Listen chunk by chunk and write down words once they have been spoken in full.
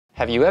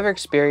Have you ever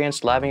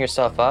experienced laving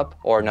yourself up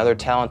or another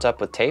talent up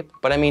with tape?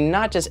 But I mean,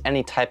 not just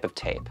any type of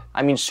tape.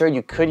 I mean, sure,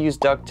 you could use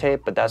duct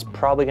tape, but that's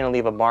probably gonna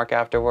leave a mark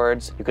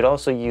afterwards. You could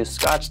also use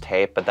Scotch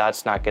tape, but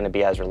that's not gonna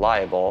be as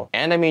reliable.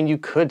 And I mean, you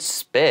could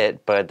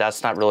spit, but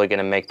that's not really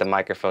gonna make the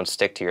microphone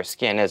stick to your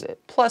skin, is it?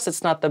 Plus,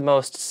 it's not the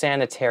most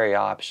sanitary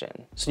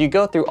option. So you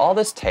go through all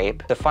this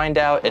tape to find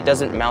out it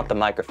doesn't mount the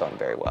microphone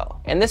very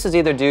well. And this is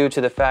either due to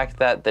the fact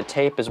that the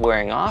tape is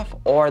wearing off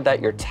or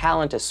that your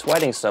talent is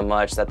sweating so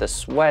much that the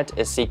sweat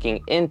is seeking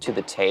into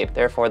the tape.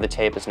 Therefore, the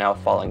tape is now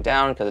falling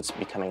down because it's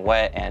becoming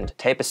wet, and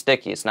tape is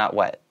sticky, it's not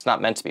wet. It's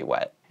not meant to be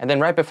wet. And then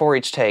right before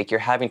each take, you're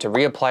having to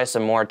reapply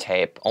some more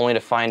tape, only to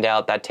find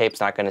out that tape's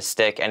not gonna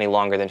stick any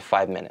longer than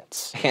 5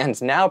 minutes.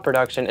 And now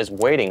production is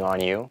waiting on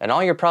you, and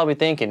all you're probably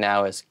thinking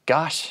now is,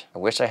 gosh, I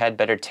wish I had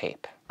better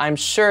tape. I'm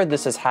sure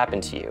this has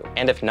happened to you,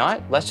 and if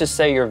not, let's just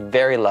say you're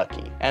very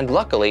lucky. And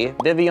luckily,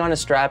 Viviana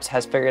Straps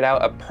has figured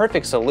out a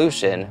perfect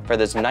solution for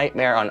this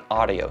nightmare on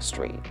Audio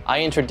Street.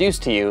 I introduce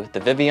to you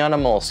the Viviana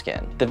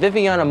Moleskin. The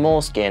Viviana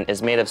Moleskin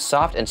is made of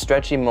soft and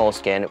stretchy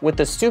moleskin with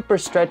the super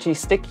stretchy,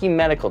 sticky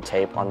medical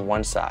tape on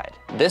one side.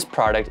 This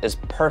product is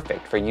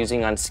perfect for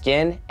using on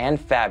skin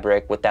and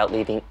fabric without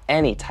leaving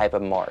any type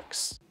of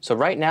marks. So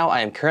right now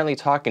I am currently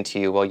talking to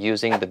you while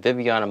using the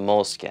Viviana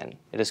Moleskin.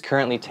 It is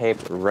currently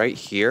taped right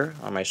here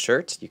on my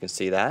shirt, you can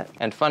see that.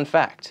 And fun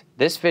fact,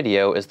 this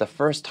video is the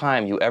first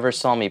time you ever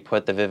saw me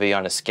put the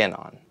Viviana Skin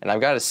on. And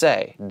I've got to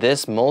say,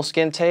 this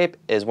Moleskin tape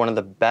is one of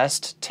the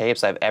best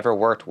tapes I've ever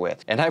worked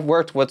with. And I've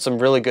worked with some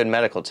really good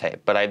medical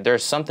tape, but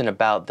there's something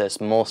about this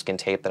Moleskin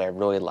tape that I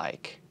really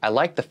like. I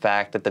like the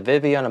fact that the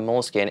Viviana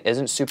Moleskin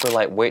isn't super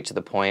lightweight to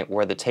the point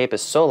where the tape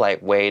is so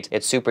lightweight,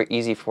 it's super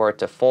easy for it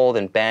to fold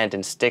and bend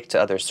and stick to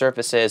other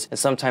surfaces and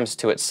sometimes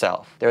to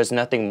itself. There is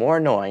nothing more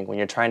annoying when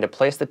you're trying to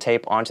place the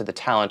tape onto the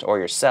talent or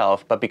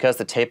yourself, but because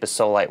the tape is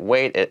so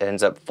lightweight, it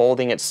ends up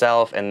folding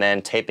itself and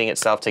then taping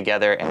itself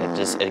together, and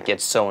it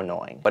gets so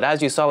annoying. But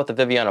as you saw with the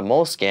Viviana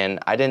Moleskin,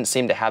 I didn't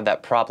seem to have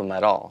that problem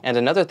at all. And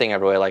another thing I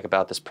really like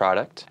about this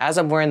product, as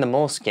I'm wearing the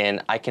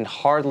Moleskin, I can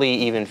hardly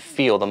even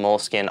feel the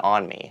Moleskin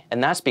on me.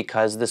 And that's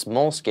because this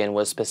Moleskin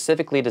was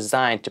specifically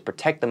designed to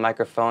protect the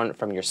microphone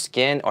from your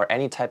skin or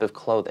any type of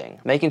clothing,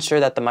 making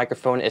sure that the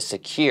microphone is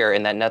secure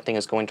and that nothing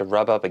is going to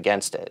rub up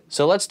against it.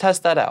 So let's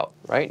test that out.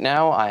 Right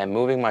now I am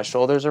moving my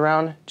shoulders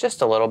around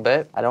just a little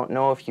bit. I don't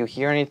know if you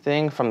hear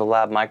anything from the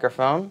lab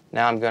microphone.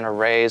 Now I'm gonna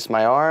raise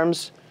my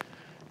arms,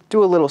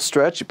 do a little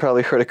stretch. You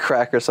probably heard a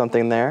crack or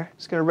something there.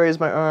 Just gonna raise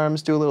my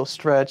arms, do a little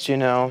stretch, you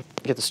know,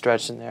 get the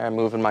stretch in there, I'm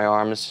moving my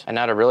arms. And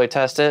now to really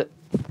test it,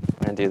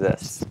 I'm gonna do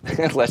this.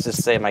 Let's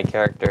just say my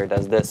character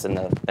does this in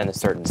a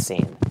certain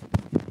scene.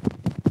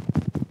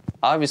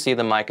 Obviously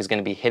the mic is going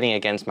to be hitting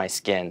against my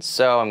skin,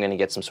 so I'm going to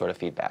get some sort of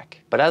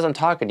feedback. But as I'm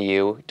talking to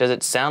you, does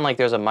it sound like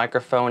there's a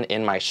microphone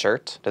in my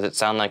shirt? Does it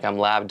sound like I'm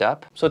labbed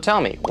up? So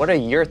tell me, what are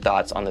your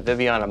thoughts on the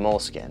Viviana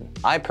Moleskin?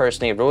 I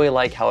personally really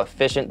like how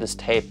efficient this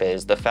tape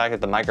is, the fact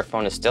that the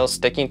microphone is still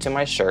sticking to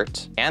my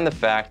shirt, and the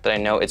fact that I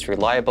know it's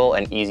reliable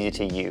and easy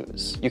to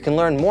use. You can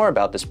learn more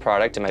about this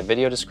product in my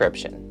video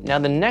description. Now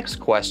the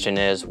next question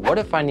is, what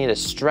if I need a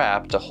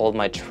strap to hold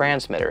my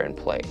transmitter in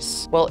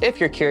place? Well, if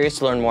you're curious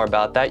to learn more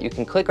about that, you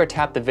can click or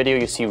tap the video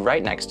you see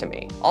right next to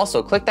me.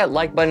 Also, click that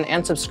like button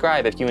and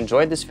subscribe if you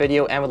enjoyed this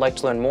video and would like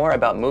to learn more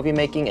about movie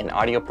making and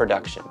audio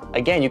production.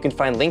 Again, you can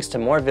find links to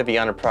more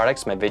Viviana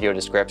products in my video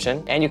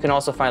description, and you can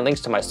also find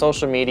links to my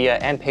social media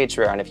and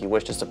Patreon if you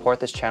wish to support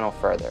this channel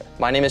further.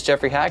 My name is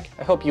Jeffrey Hack.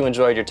 I hope you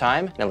enjoyed your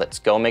time. Now let's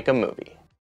go make a movie.